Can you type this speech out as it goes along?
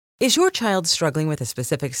Is your child struggling with a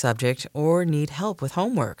specific subject or need help with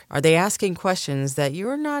homework? Are they asking questions that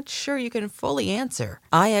you're not sure you can fully answer?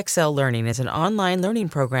 IXL Learning is an online learning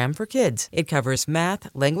program for kids. It covers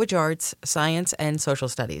math, language arts, science, and social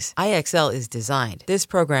studies. IXL is designed. This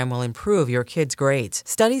program will improve your kids' grades.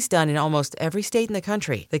 Studies done in almost every state in the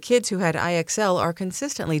country. The kids who had IXL are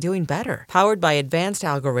consistently doing better. Powered by advanced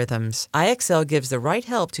algorithms, IXL gives the right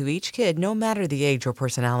help to each kid no matter the age or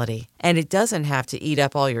personality. And it doesn't have to eat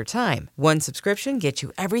up all your time. One subscription gets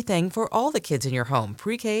you everything for all the kids in your home,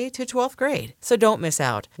 pre-K to 12th grade. So don't miss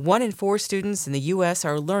out. 1 in 4 students in the U.S.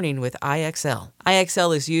 are learning with IXL.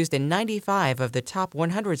 IXL is used in 95 of the top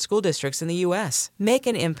 100 school districts in the U.S. Make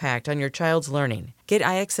an impact on your child's learning. Get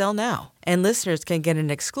IXL now. And listeners can get an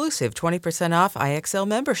exclusive 20% off IXL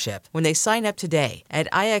membership when they sign up today at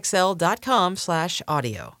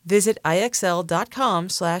IXL.com/audio. Visit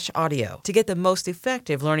IXL.com/audio to get the most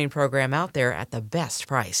effective learning program out there at the best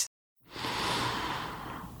price.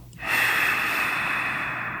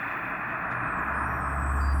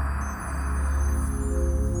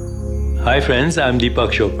 Hi friends, I'm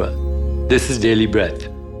Deepak Chopra. This is Daily Breath.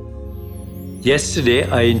 Yesterday,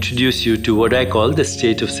 I introduced you to what I call the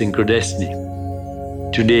state of synchrodestiny.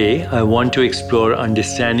 Today, I want to explore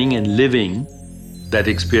understanding and living that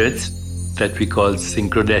experience that we call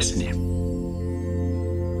synchrodestiny.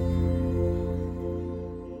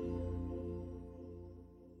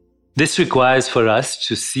 This requires for us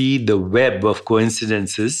to see the web of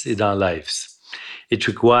coincidences in our lives. It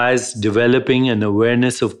requires developing an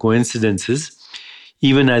awareness of coincidences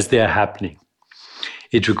even as they are happening.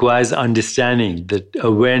 It requires understanding that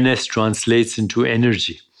awareness translates into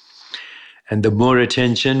energy. And the more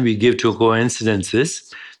attention we give to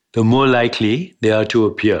coincidences, the more likely they are to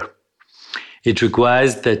appear. It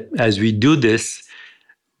requires that as we do this,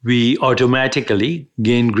 we automatically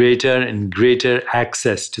gain greater and greater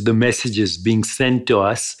access to the messages being sent to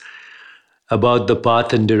us about the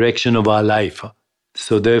path and direction of our life.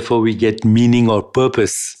 So therefore, we get meaning or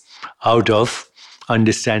purpose out of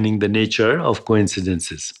understanding the nature of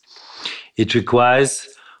coincidences. It requires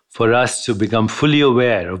for us to become fully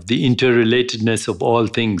aware of the interrelatedness of all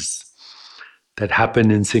things that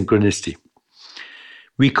happen in synchronicity.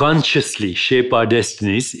 We consciously shape our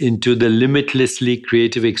destinies into the limitlessly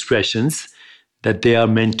creative expressions that they are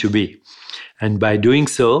meant to be. And by doing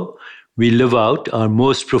so, we live out our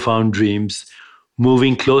most profound dreams,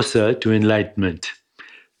 moving closer to enlightenment.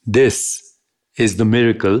 This is the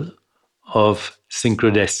miracle of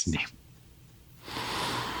synchrodestiny.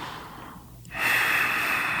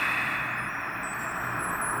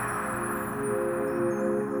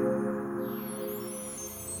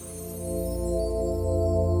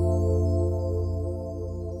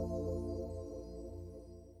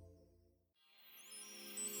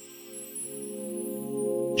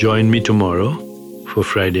 Join me tomorrow for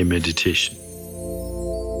Friday meditation.